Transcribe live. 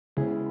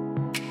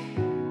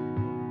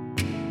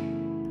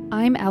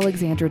I'm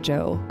Alexandra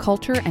Joe,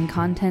 Culture and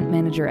Content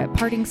Manager at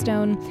Parting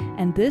Stone,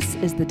 and this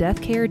is the Death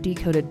Care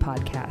Decoded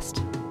podcast.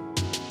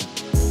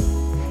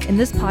 In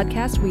this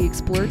podcast, we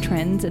explore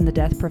trends in the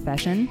death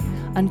profession,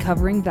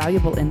 uncovering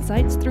valuable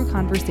insights through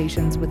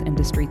conversations with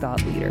industry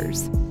thought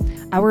leaders.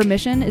 Our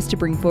mission is to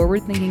bring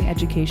forward-thinking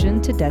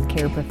education to death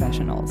care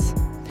professionals.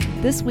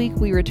 This week,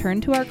 we return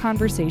to our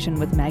conversation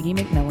with Maggie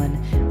McMillan,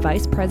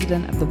 Vice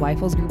President of the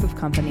Weifels Group of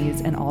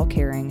Companies and All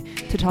Caring,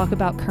 to talk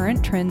about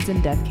current trends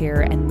in death care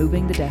and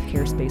moving the death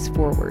care space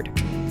forward.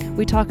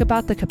 We talk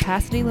about the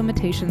capacity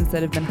limitations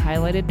that have been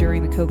highlighted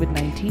during the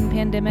COVID-19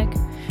 pandemic,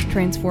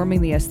 transforming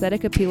the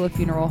aesthetic appeal of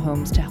funeral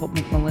homes to help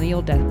make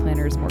millennial death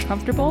planners more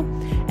comfortable,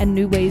 and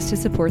new ways to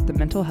support the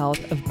mental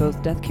health of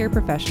both death care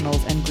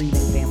professionals and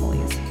grieving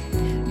families.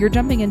 You're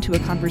jumping into a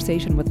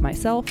conversation with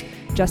myself,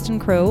 Justin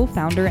Crow,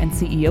 founder and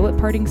CEO at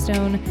Parting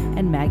Stone,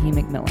 and Maggie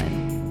McMillan.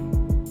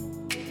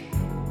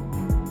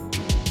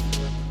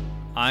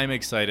 I'm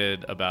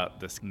excited about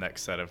this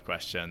next set of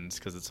questions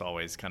because it's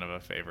always kind of a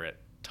favorite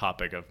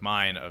topic of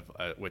mine,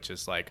 which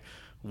is like,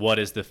 what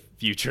does the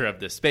future of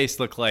this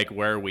space look like?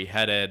 Where are we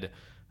headed?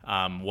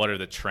 What are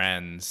the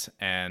trends?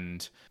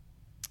 And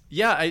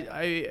yeah,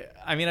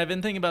 I mean, I've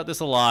been thinking about this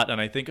a lot, and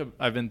I think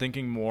I've been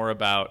thinking more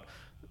about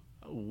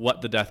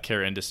what the death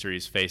care industry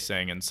is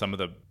facing and some of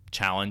the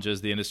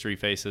challenges the industry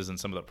faces and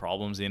some of the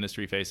problems the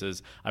industry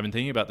faces. I've been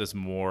thinking about this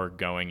more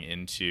going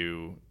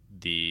into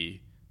the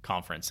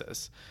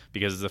conferences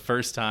because it's the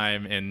first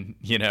time in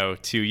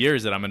 2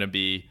 years that I'm going to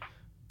be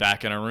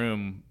back in a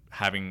room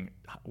having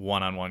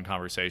one-on-one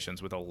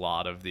conversations with a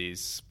lot of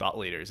these thought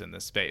leaders in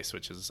this space,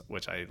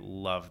 which I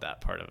love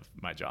that part of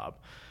my job.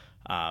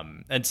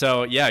 And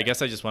so, yeah, I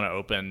guess I just want to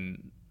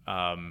open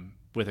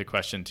with a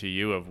question to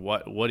you of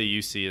what do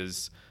you see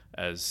as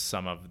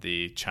some of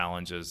the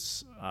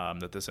challenges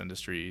that this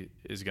industry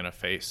is going to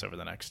face over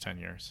the next 10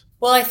 years?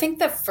 Well, I think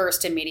the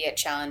first immediate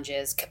challenge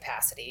is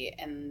capacity.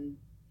 And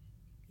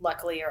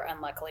luckily or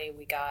unluckily,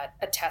 we got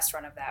a test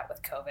run of that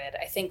with COVID.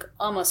 I think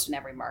almost in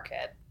every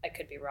market. I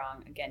could be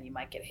wrong. Again, you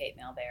might get hate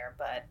mail there.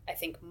 But I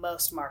think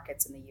most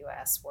markets in the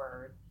U.S.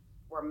 were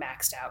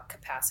maxed out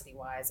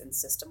capacity-wise and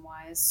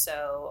system-wise.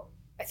 So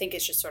I think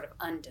it's just sort of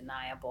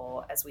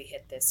undeniable as we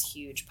hit this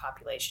huge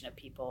population of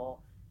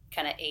people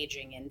kind of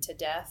aging into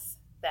death,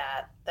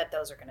 that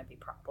those are going to be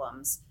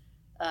problems.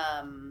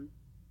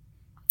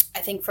 I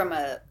think from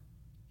a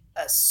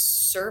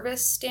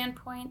service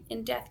standpoint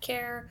in death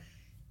care,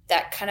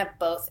 that kind of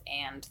both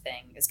and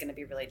thing is going to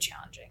be really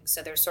challenging.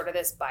 So there's sort of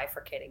this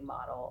bifurcating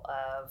model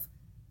of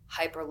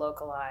hyper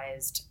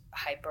localized,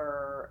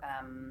 hyper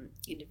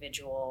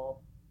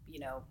individual,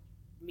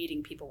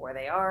 meeting people where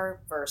they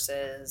are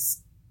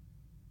versus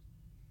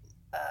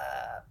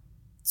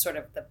sort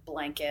of the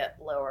blanket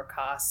lower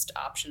cost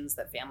options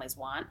that families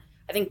want.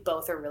 I think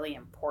both are really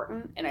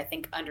important, and I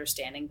think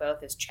understanding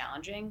both is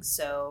challenging.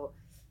 So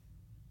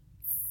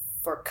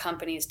for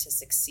companies to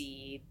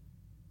succeed,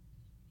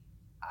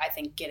 I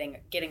think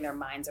getting their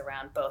minds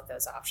around both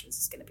those options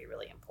is going to be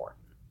really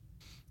important.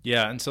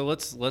 Yeah, and so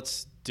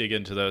let's dig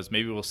into those.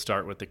 Maybe we'll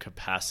start with the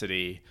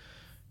capacity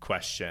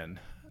question.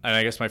 And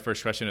I guess my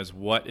first question is,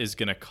 what is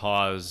going to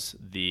cause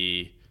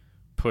the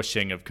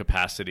pushing of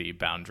capacity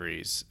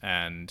boundaries,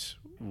 and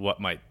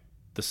what might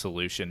the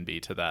solution be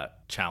to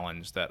that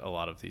challenge that a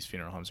lot of these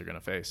funeral homes are going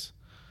to face?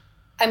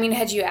 I mean,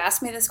 had you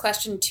asked me this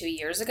question 2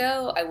 years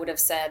ago, I would have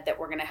said that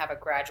we're going to have a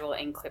gradual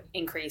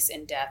increase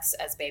in deaths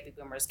as baby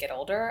boomers get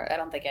older. I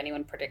don't think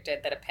anyone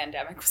predicted that a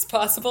pandemic was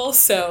possible,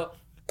 so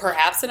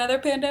perhaps another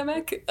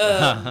pandemic.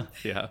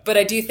 Yeah. But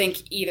I do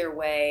think either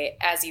way,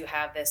 as you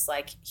have this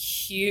like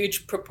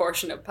huge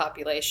proportion of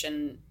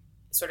population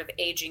sort of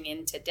aging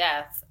into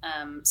death,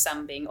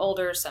 some being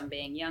older, some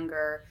being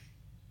younger,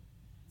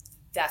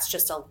 that's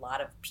just a lot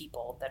of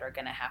people that are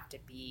going to have to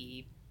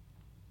be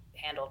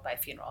handled by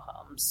funeral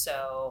homes.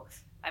 So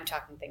I'm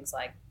talking things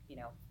like,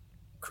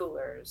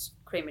 coolers,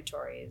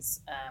 crematories,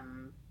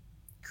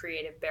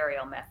 creative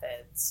burial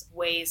methods,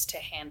 ways to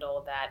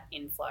handle that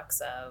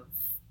influx of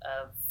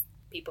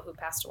people who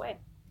passed away.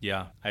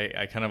 Yeah,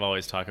 I kind of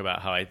always talk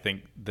about how I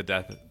think the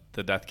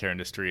death care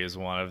industry is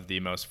one of the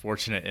most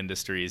fortunate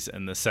industries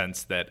in the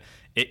sense that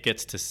it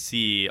gets to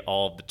see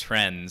all of the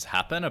trends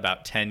happen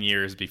about 10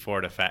 years before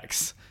it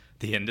affects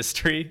the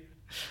industry.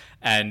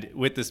 And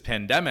with this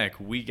pandemic,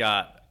 we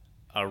got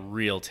a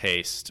real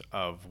taste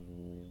of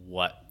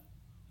what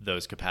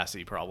those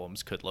capacity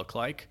problems could look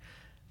like,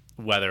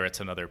 whether it's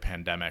another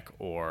pandemic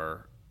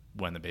or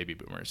when the baby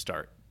boomers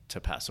start to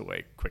pass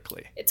away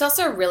quickly. It's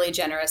also really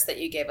generous that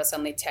you gave us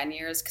only 10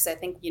 years because I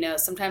think,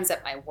 sometimes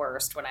at my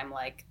worst, when I'm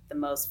like the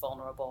most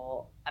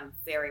vulnerable, I'm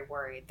very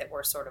worried that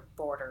we're sort of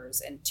borders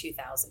in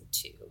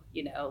 2002,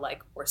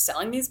 like we're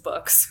selling these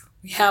books,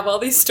 we have all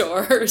these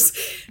stores,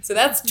 so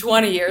that's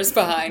 20 years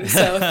behind.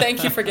 So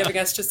thank you for giving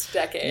us just a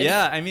decade.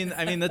 Yeah, I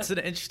mean that's an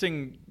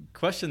interesting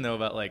question though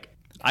about like,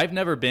 I've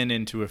never been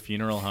into a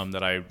funeral home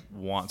that I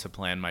want to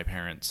plan my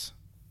parents'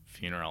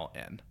 funeral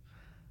in.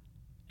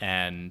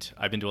 And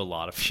I've been to a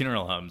lot of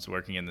funeral homes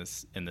working in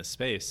this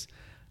space.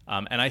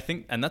 And I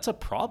think, and that's a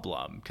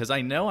problem, because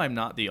I know I'm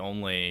not the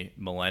only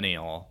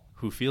millennial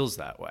who feels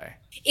that way.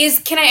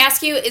 Can I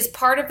ask you, is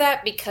part of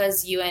that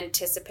because you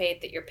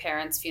anticipate that your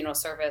parents' funeral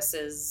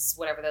services,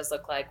 whatever those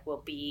look like,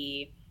 will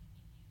be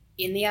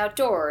in the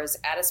outdoors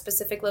at a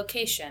specific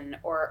location,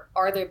 or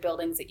are there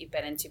buildings that you've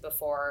been into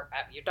before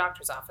at your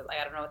doctor's office? Like,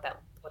 I don't know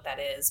what that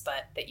is,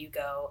 but that you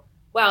go,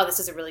 wow, this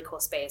is a really cool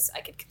space.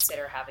 I could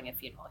consider having a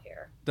funeral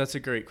here. That's a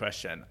great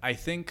question. I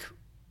think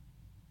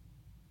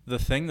the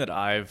thing that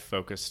I've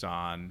focused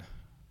on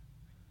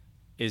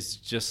is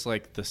just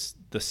like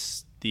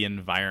the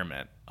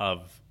environment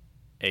of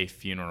a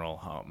funeral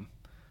home,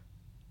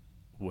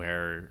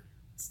 where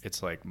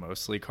it's like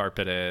mostly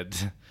carpeted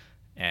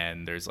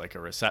and there's like a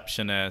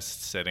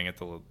receptionist sitting at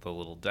the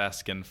little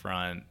desk in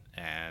front,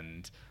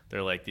 and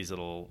they're like these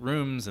little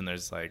rooms, and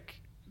there's like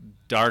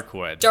dark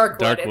wood. It's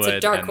a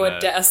dark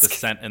wood desk. The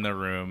scent in the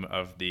room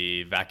of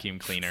the vacuum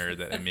cleaner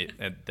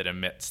that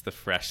emits the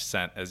fresh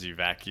scent as you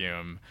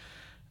vacuum,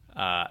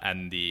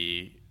 and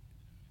the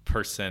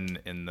person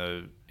in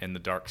the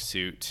dark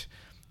suit.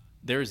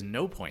 There's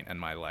no point in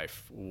my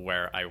life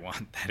where I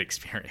want that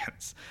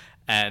experience,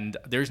 and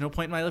there's no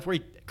point in my life where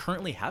I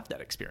currently have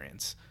that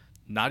experience.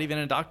 Not even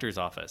in a doctor's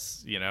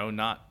office,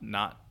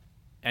 not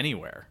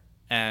anywhere.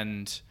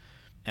 And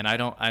I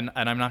don't, and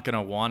I'm not going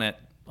to want it.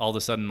 All of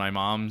a sudden my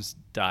mom's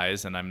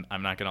dies, and I'm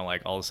not going to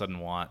like all of a sudden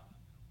want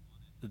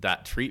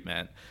that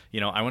treatment.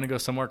 I want to go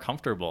somewhere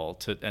comfortable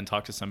and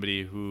talk to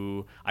somebody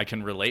who I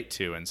can relate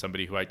to, and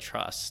somebody who I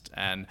trust.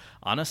 And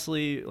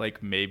honestly,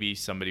 like maybe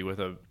somebody with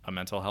a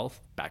mental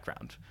health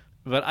background.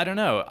 But I don't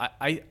know.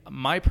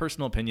 My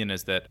personal opinion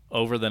is that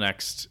I'm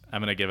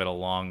going to give it a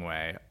long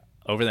way.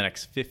 Over the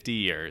next 50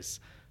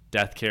 years,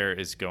 death care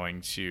is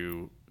going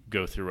to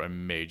go through a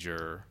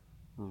major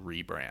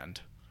rebrand.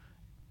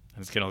 And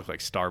it's going to look like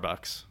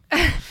Starbucks.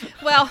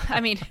 Well,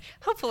 I mean,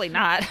 hopefully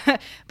not.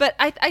 But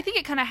I think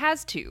it kind of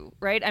has to,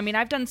 right? I mean,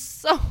 I've done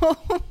so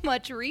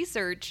much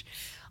research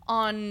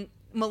on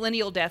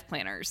millennial death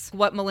planners,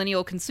 what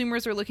millennial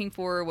consumers are looking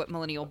for, what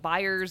millennial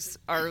buyers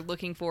are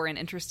looking for and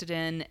interested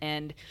in.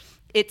 And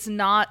it's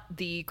not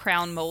the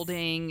crown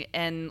molding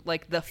and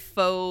like the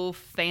faux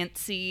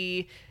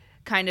fancy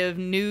kind of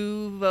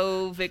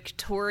nouveau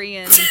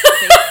Victorian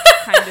fake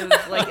kind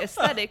of like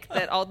aesthetic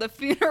that all the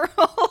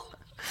funeral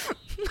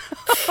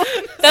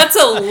That's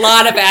a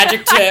lot of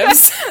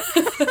adjectives.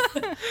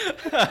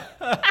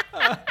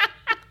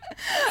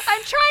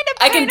 I'm trying to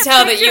I can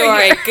tell that you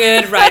are a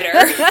good writer.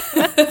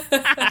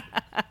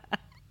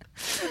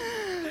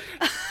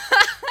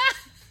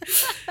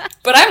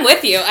 But I'm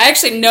with you. I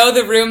actually know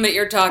the room that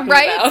you're talking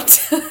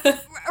about.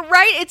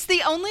 Right? It's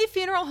the only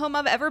funeral home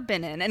I've ever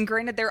been in. And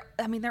granted, they're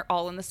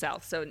all in the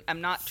South. So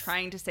I'm not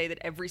trying to say that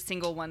every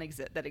single one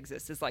that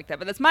exists is like that.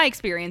 But that's my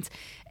experience.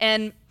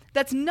 And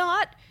that's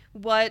not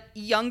what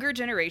younger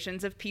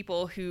generations of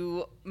people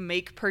who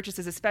make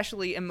purchases,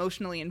 especially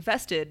emotionally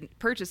invested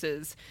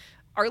purchases,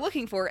 are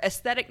looking for.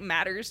 Aesthetic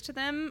matters to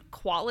them.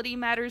 Quality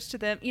matters to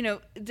them.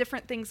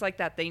 Different things like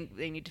that. They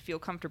need to feel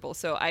comfortable.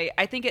 So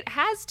I think it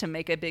has to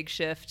make a big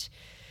shift.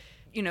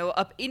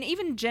 Up in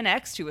even Gen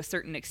X to a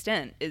certain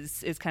extent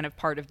is kind of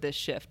part of this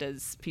shift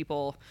as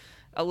people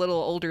a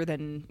little older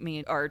than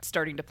me are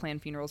starting to plan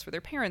funerals for their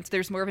parents.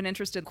 There's more of an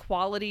interest in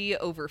quality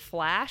over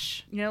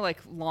flash, like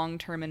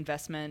long-term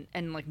investment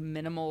and like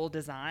minimal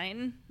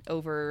design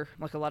over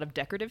like a lot of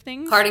decorative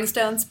things. Parting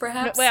stones,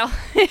 perhaps? Well,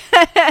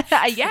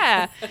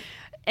 yeah.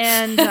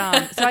 And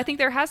so I think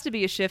there has to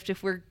be a shift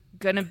if we're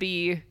going to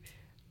be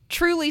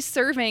truly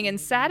serving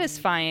and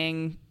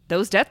satisfying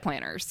those death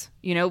planners.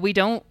 We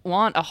don't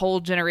want a whole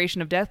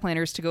generation of death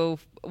planners to go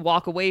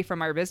walk away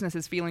from our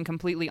businesses feeling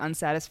completely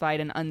unsatisfied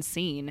and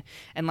unseen,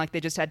 and like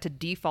they just had to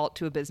default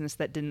to a business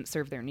that didn't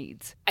serve their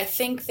needs. I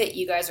think that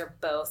you guys are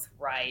both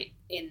right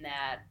in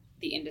that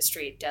the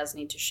industry does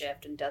need to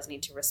shift and does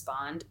need to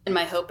respond. And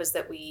my hope is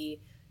that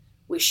we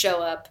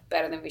show up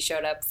better than we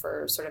showed up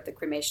for sort of the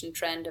cremation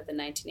trend of the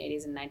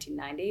 1980s and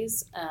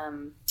 1990s.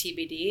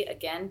 TBD,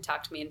 again,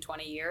 talk to me in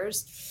 20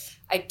 years.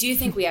 I do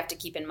think we have to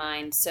keep in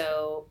mind,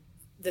 so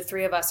the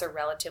three of us are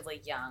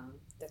relatively young.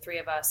 The three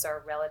of us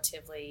are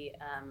relatively,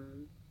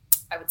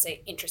 I would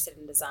say, interested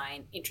in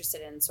design,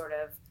 interested in sort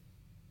of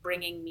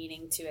bringing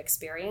meaning to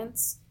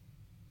experience.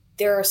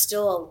 There are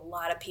still a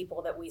lot of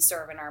people that we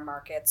serve in our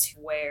markets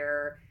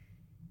where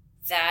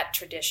that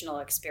traditional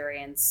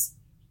experience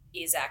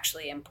is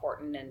actually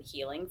important and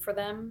healing for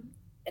them.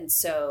 And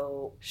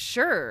so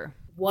sure,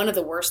 one of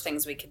the worst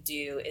things we could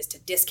do is to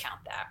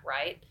discount that,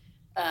 right?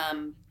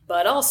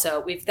 But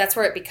also, that's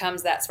where it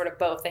becomes that sort of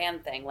both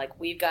and thing. Like,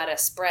 we've got to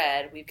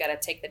spread, we've got to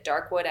take the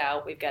dark wood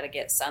out, we've got to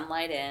get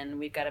sunlight in,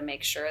 we've got to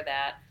make sure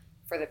that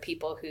for the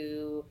people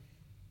who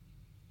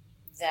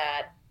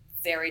that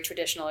very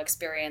traditional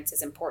experience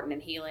is important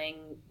and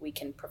healing, we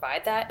can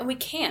provide that. And we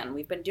can.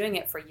 We've been doing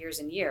it for years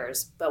and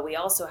years, but we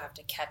also have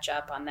to catch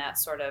up on that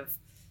sort of,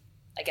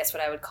 I guess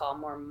what I would call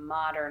more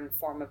modern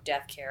form of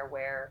death care,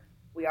 where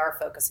we are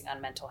focusing on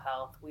mental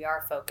health. We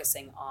are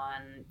focusing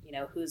on,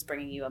 who's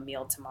bringing you a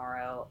meal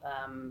tomorrow.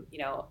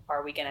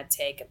 Are we going to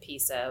take a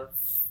piece of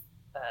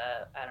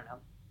I don't know,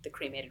 the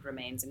cremated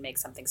remains and make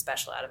something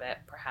special out of it,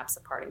 perhaps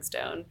a parting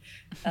stone.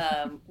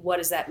 What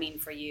does that mean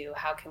for you?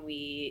 How can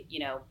we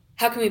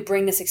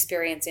bring this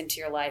experience into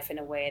your life in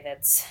a way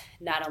that's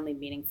not only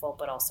meaningful,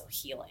 but also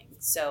healing?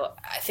 So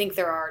I think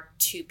there are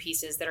two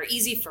pieces that are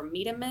easy for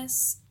me to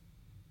miss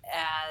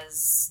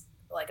as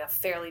like a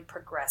fairly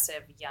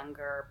progressive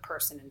younger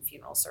person in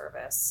funeral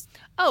service.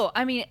 Oh,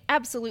 I mean,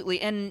 absolutely.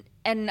 And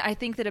I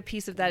think that a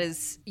piece of that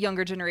is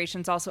younger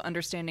generations also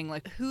understanding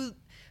like who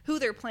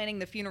they're planning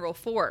the funeral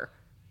for,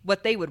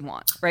 what they would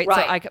want, right? So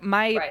like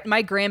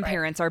my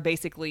grandparents are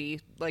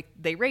basically like,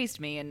 they raised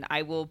me, and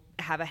I will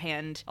have a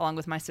hand along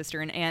with my sister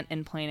and aunt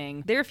in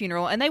planning their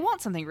funeral, and they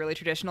want something really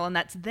traditional, and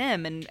that's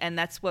them, and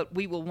that's what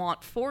we will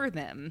want for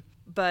them.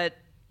 But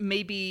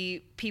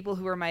maybe people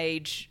who are my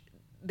age,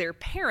 their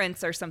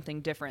parents are something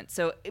different.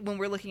 So when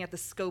we're looking at the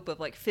scope of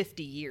like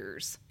 50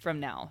 years from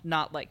now,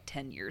 not like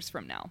 10 years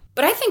from now.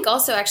 But I think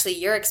also actually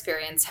your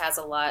experience has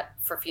a lot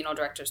for funeral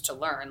directors to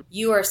learn.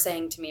 You are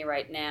saying to me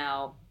right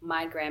now,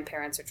 my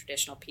grandparents are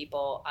traditional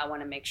people. I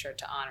want to make sure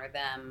to honor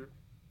them.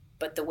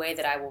 But the way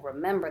that I will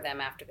remember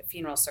them after the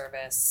funeral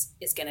service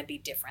is going to be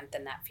different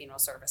than that funeral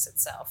service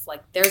itself.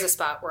 Like there's a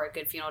spot where a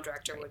good funeral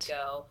director would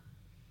go,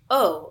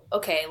 oh,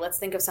 okay, let's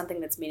think of something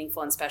that's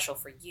meaningful and special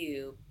for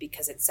you,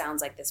 because it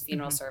sounds like this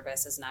funeral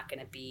service is not going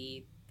to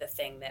be the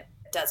thing that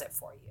does it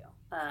for you.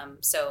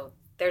 So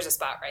there's a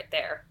spot right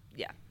there.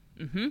 Yeah.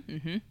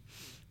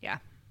 Yeah.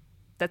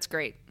 That's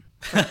great.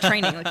 Like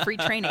training, like free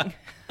training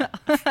on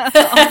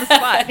the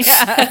spot.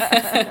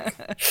 Yeah.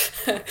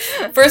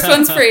 First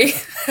one's free.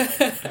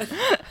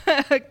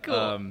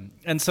 Cool.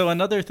 And so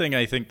another thing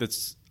I think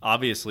that's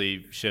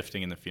obviously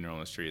shifting in the funeral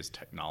industry is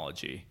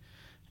technology.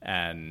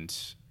 And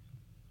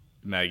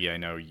Maggie, I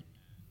know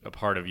a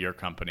part of your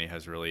company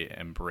has really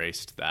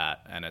embraced that,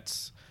 and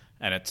it's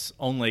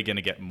only going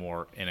to get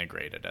more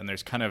integrated. And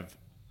there's kind of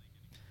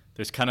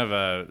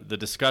the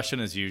discussion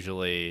is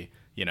usually,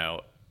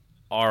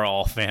 are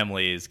all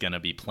families going to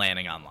be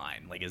planning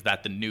online? Like, is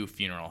that the new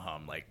funeral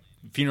home? Like,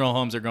 funeral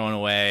homes are going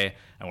away,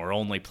 and we're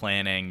only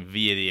planning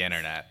via the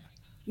internet.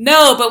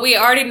 No, but we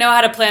already know how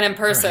to plan in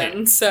person,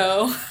 right.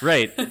 So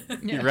right,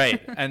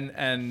 right,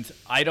 and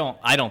I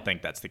don't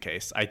think that's the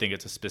case. I think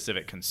it's a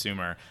specific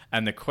consumer,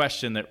 and the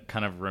question that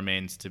kind of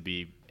remains to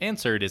be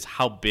answered is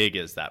how big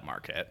is that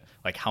market?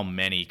 Like, how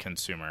many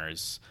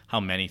consumers, how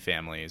many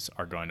families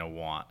are going to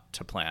want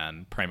to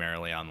plan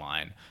primarily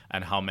online,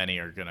 and how many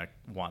are going to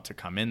want to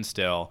come in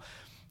still?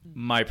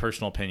 My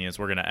personal opinion is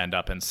we're going to end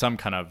up in some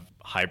kind of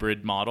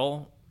hybrid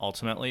model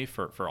ultimately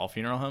for all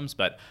funeral homes.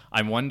 But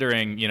I'm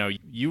wondering,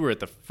 you were at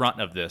the front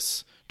of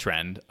this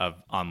trend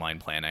of online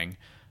planning.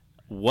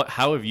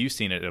 How have you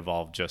seen it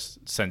evolve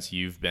just since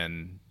you've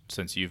been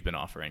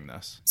offering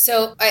this?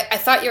 So I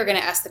thought you were going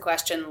to ask the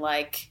question,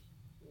 like,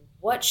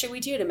 what should we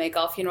do to make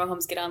all funeral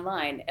homes get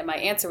online? And my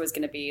answer was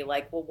going to be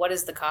like, well, what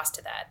is the cost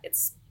to that?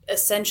 It's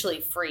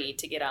essentially free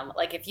to get on.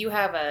 Like, if you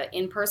have an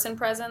in-person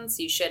presence,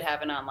 you should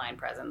have an online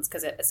presence,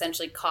 because it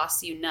essentially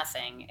costs you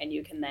nothing, and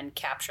you can then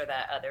capture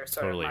that other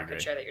sort of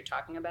market share that you're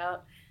talking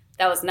about.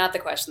 That was not the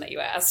question that you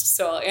asked.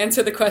 So I'll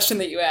answer the question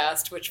that you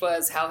asked, which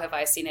was, how have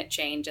I seen it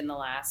change in the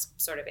last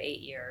sort of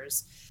 8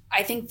 years?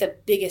 I think the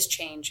biggest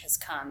change has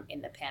come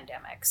in the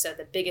pandemic. So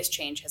the biggest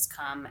change has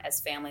come as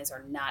families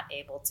are not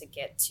able to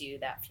get to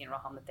that funeral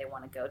home that they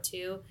want to go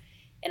to.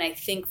 And I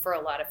think for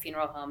a lot of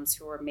funeral homes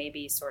who are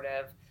maybe sort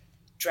of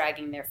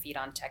dragging their feet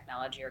on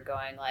technology, or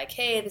going like,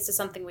 hey, this is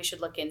something we should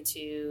look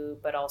into,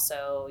 but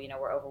also,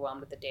 we're overwhelmed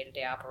with the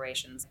day-to-day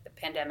operations. The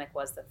pandemic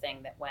was the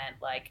thing that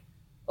went like,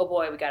 oh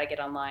boy, we got to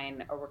get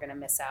online, or we're going to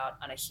miss out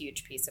on a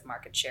huge piece of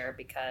market share,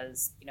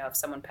 because, if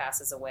someone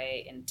passes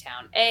away in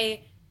town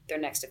A, their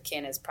next of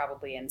kin is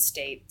probably in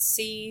state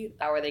C.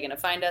 How are they going to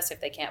find us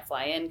if they can't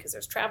fly in because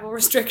there's travel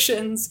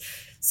restrictions?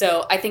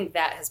 So I think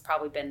that has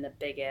probably been the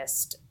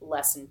biggest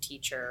lesson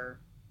teacher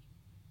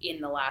in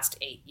the last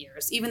 8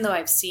 years. Even though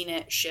I've seen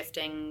it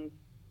shifting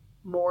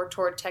more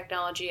toward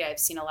technology, I've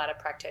seen a lot of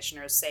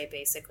practitioners say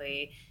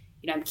basically,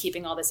 I'm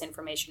keeping all this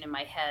information in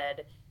my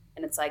head,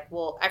 and it's like,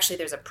 well, actually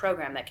there's a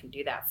program that can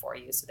do that for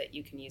you so that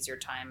you can use your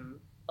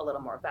time a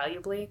little more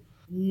valuably.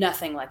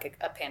 Nothing like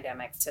a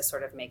pandemic to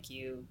sort of make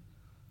you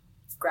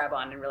grab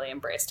on and really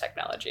embrace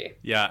technology.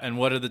 Yeah, and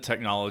what are the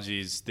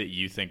technologies that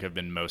you think have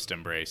been most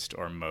embraced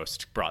or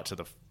most brought to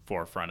the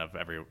forefront of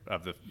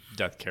the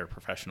death care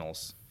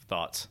professionals'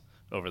 thoughts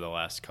over the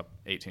last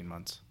 18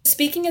 months?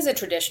 Speaking as a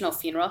traditional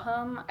funeral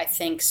home, I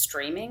think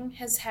streaming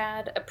has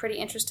had a pretty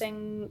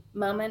interesting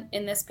moment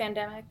in this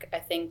pandemic. I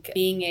think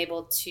being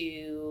able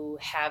to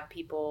have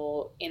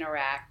people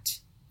interact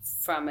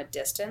from a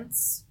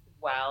distance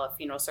while a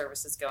funeral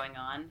service is going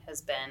on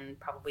has been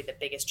probably the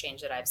biggest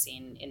change that I've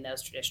seen in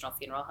those traditional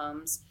funeral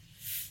homes.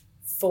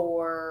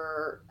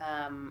 For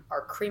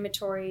our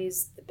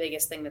crematories, the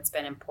biggest thing that's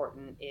been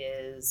important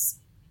is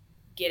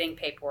getting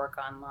paperwork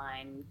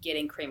online,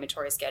 getting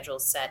crematory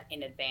schedules set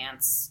in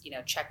advance,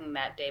 checking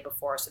that day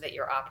before so that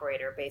your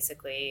operator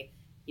basically,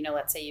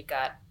 let's say you've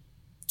got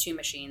 2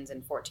 machines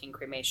and 14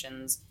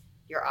 cremations,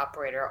 your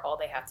operator, all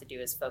they have to do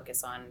is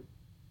focus on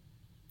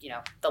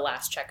the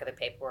last check of the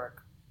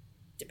paperwork,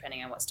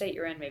 depending on what state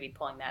you're in, maybe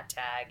pulling that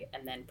tag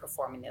and then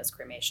performing those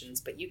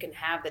cremations. But you can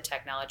have the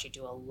technology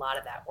do a lot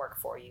of that work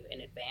for you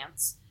in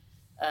advance.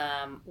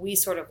 We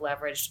sort of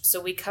leveraged, so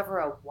we cover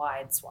a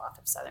wide swath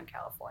of Southern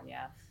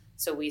California.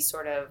 So we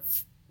sort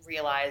of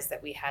realized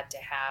that we had to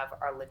have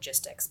our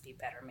logistics be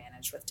better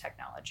managed with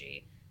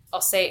technology.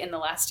 I'll say in the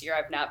last year,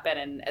 I've not been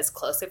in as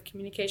close of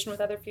communication with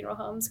other funeral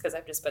homes because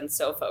I've just been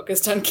so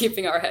focused on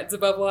keeping our heads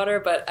above water.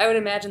 But I would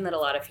imagine that a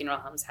lot of funeral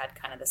homes had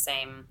kind of the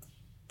same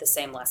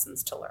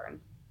lessons to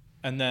learn.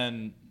 And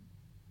then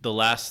the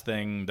last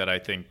thing that I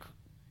think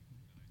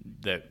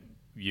that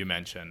you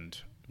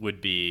mentioned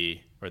would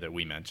be, or that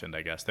we mentioned,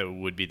 I guess, that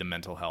would be the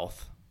mental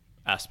health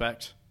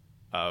aspect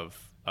of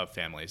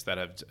families that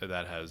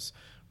has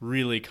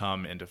really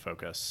come into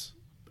focus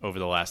over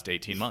the last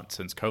 18 months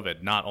since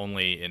COVID, not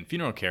only in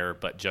funeral care,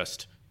 but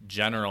just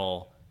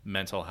general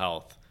mental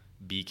health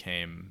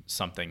became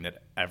something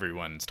that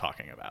everyone's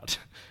talking about,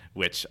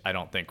 which I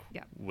don't think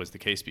was the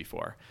case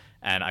before.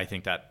 And I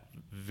think that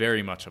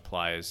very much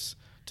applies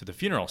to the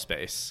funeral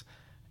space.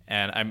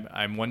 And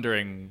I'm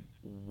wondering,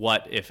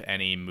 what, if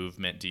any,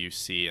 movement do you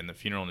see in the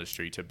funeral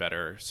industry to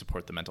better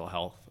support the mental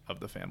health of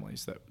the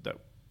families that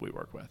we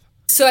work with?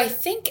 So I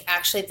think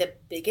actually the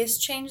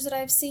biggest change that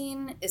I've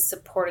seen is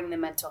supporting the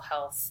mental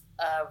health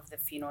of the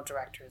funeral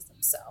directors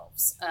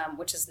themselves,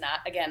 which is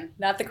not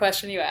the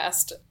question you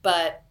asked.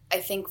 But I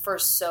think for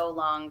so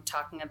long,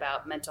 talking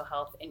about mental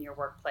health in your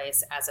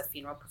workplace as a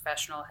funeral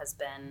professional has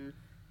been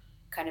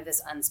kind of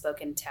this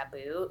unspoken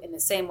taboo, in the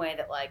same way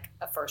that like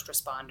a first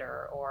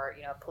responder or,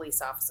 a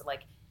police officer,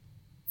 like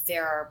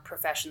there are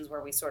professions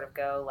where we sort of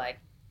go like,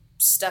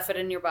 stuff it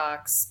in your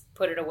box,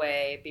 put it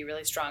away, be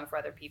really strong for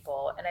other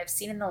people. And I've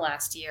seen in the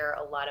last year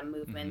a lot of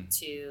movement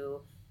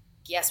to,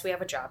 yes, we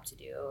have a job to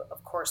do.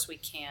 Of course we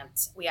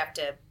have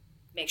to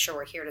make sure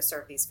we're here to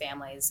serve these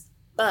families,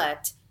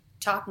 but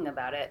talking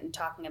about it and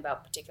talking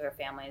about particular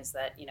families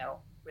that,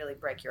 really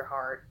break your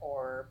heart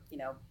or,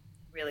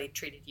 really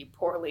treated you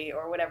poorly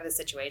or whatever the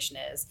situation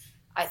is,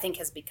 I think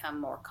has become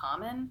more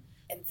common.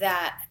 And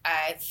that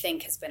I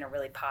think has been a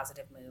really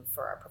positive move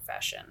for our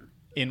profession.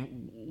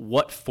 In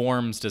what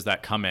forms does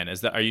that come in?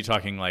 Are you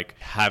talking like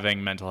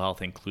having mental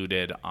health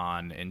included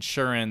on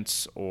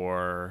insurance,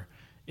 or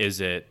is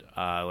it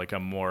like a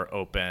more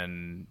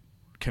open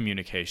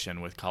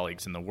communication with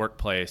colleagues in the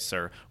workplace,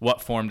 or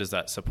what form does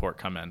that support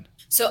come in?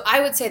 So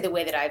I would say the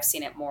way that I've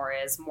seen it more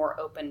is more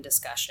open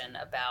discussion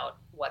about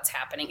what's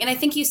happening. And I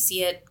think you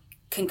see it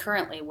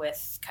concurrently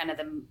with kind of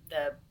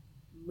the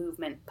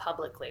movement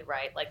publicly,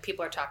 right? Like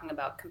people are talking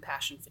about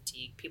compassion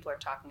fatigue. People are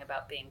talking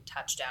about being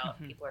touched out.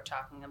 Mm-hmm. People are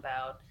talking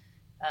about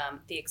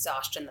the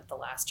exhaustion that the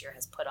last year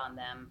has put on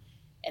them.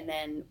 And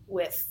then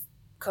with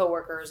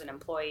coworkers and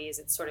employees,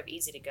 it's sort of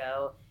easy to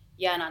go,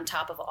 yeah, and on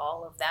top of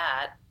all of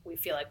that, we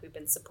feel like we've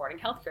been supporting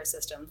healthcare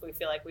systems. We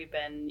feel like we've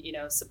been,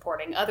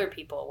 supporting other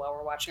people while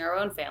we're watching our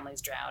own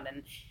families drown.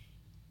 And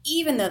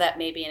even though that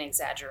may be an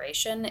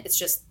exaggeration, it's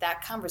just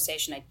that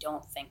conversation I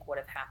don't think would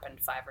have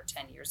happened 5 or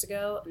 10 years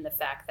ago. And the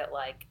fact that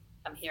like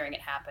I'm hearing it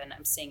happen,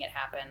 I'm seeing it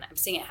happen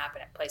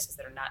at places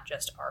that are not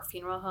just our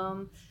funeral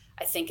home,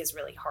 I think is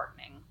really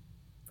heartening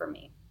for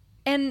me.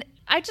 And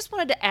I just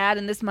wanted to add,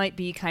 and this might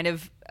be kind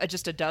of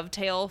just a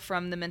dovetail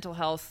from the mental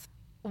health,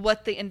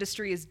 what the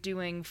industry is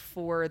doing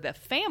for the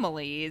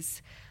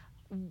families.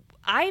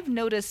 I've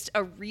noticed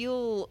a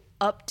real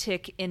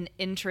uptick in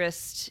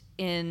interest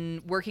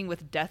in working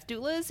with death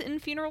doulas in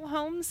funeral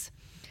homes.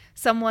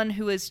 Someone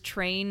who is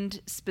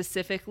trained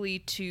specifically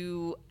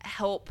to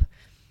help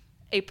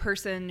a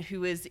person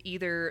who is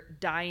either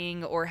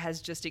dying or has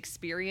just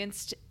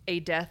experienced a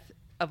death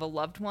of a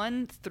loved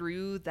one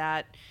through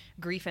that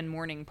grief and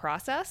mourning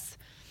process.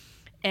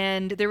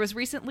 And there was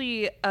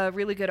recently a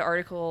really good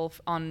article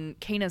on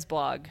Kana's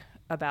blog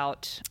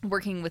about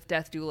working with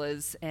death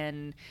doulas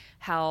and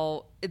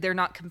how they're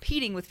not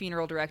competing with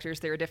funeral directors.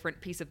 They're a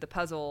different piece of the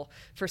puzzle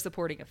for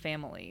supporting a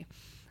family.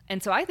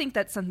 And so I think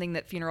that's something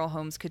that funeral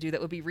homes could do that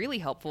would be really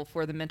helpful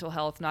for the mental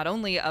health, not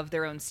only of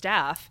their own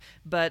staff,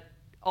 but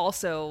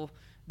also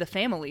the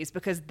families,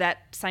 because that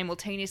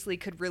simultaneously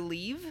could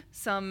relieve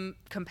some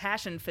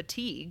compassion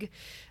fatigue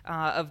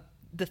of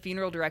the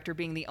funeral director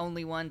being the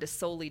only one to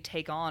solely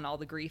take on all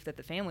the grief that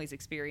the family's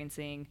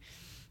experiencing,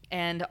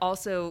 and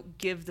also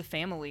give the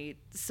family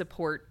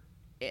support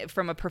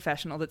from a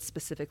professional that's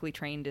specifically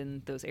trained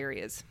in those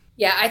areas.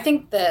 Yeah, I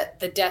think that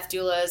the death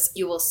doulas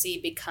you will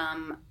see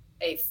become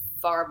a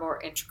far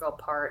more integral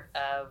part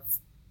of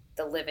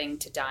the living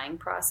to dying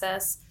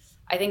process.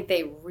 I think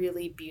they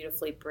really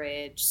beautifully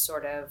bridge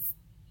sort of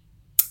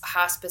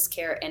hospice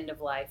care, end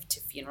of life to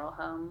funeral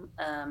home.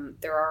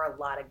 There are a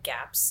lot of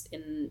gaps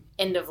in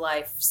end of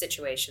life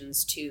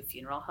situations to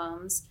funeral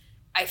homes.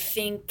 I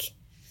think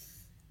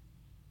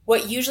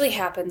what usually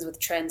happens with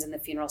trends in the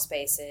funeral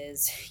space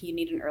is you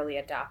need an early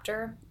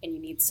adopter and you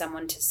need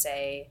someone to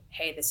say,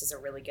 hey, this is a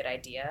really good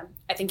idea.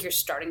 I think you're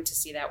starting to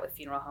see that with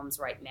funeral homes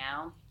right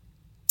now.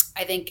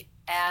 I think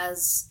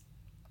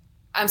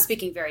I'm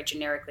speaking very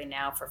generically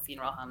now for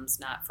funeral homes,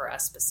 not for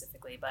us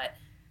specifically, but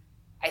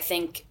I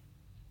think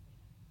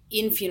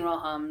in funeral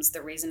homes,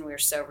 the reason we're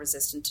so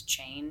resistant to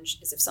change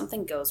is if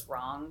something goes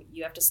wrong,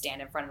 you have to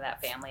stand in front of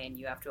that family and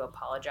you have to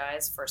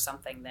apologize for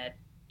something that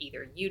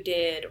either you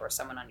did or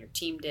someone on your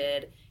team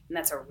did. And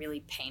that's a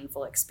really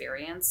painful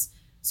experience.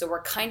 So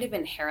we're kind of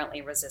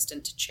inherently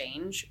resistant to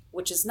change,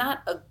 which is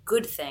not a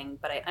good thing,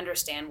 but I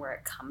understand where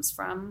it comes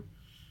from.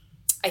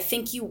 I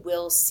think you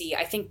will see,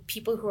 I think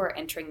people who are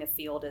entering the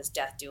field as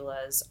death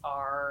doulas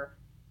are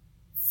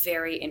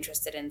very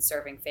interested in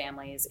serving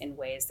families in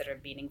ways that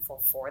are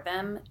meaningful for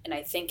them. And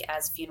I think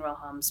as funeral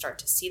homes start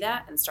to see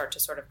that and start to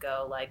sort of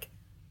go like,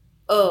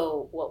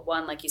 oh, well,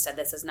 one, like you said,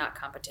 this is not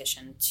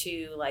competition.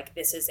 Two, like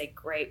this is a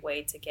great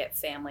way to get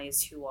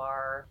families who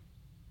are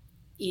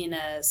in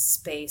a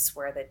space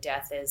where the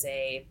death is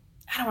I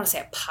don't want to say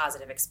a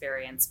positive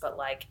experience, but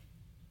like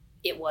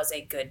it was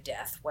a good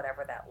death,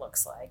 whatever that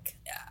looks like.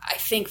 I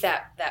think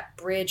that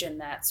bridge and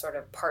that sort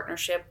of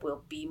partnership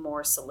will be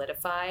more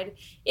solidified.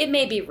 It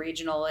may be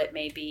regional, it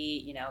may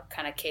be,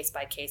 kind of case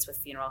by case with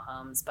funeral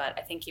homes, but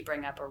I think you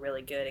bring up a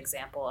really good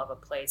example of a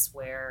place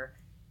where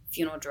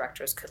funeral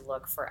directors could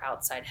look for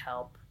outside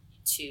help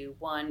to,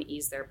 one,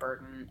 ease their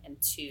burden, and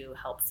two,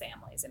 help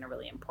families in a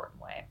really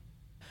important way.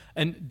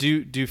 And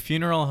do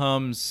funeral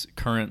homes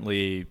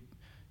currently,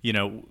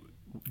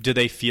 do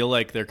they feel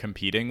like they're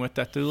competing with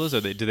death doulas,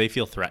 or do they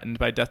feel threatened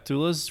by death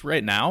doulas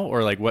right now,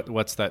 or like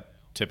what's that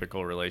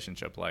typical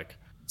relationship like?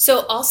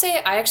 So I'll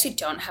say I actually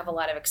don't have a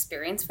lot of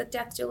experience with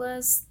death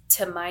doulas.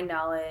 To my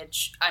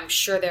knowledge, I'm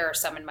sure there are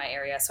some in my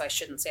area, so I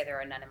shouldn't say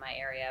there are none in my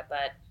area,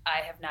 but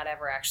I have not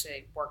ever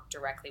actually worked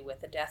directly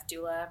with a death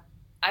doula.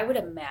 I would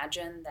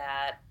imagine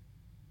that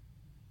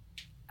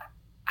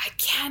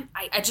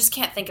I just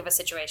can't think of a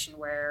situation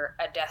where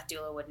a death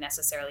doula would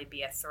necessarily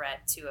be a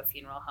threat to a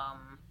funeral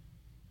home.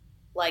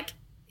 Like,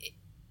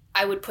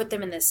 I would put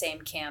them in the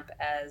same camp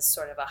as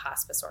sort of a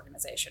hospice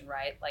organization,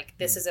 right? Like,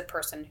 this is a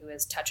person who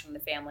is touching the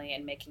family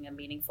and making a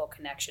meaningful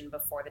connection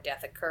before the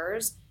death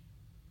occurs.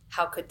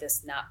 How could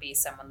this not be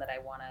someone that I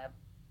want to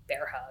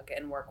bear hug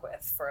and work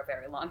with for a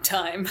very long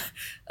time?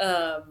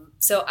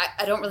 So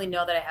I don't really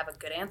know that I have a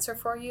good answer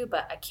for you,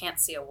 but I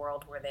can't see a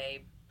world where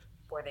they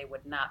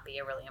would not be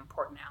a really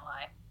important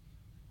ally.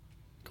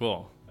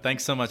 Cool.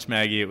 Thanks so much,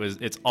 Maggie.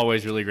 It's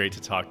always really great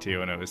to talk to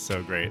you, and it was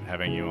so great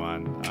having you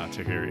on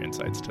to hear your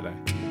insights today.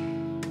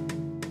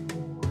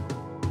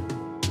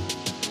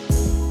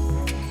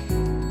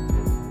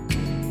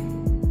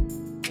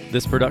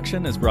 This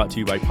production is brought to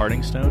you by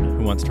Parting Stone,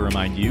 who wants to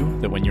remind you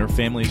that when your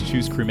families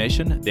choose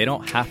cremation, they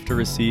don't have to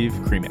receive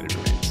cremated.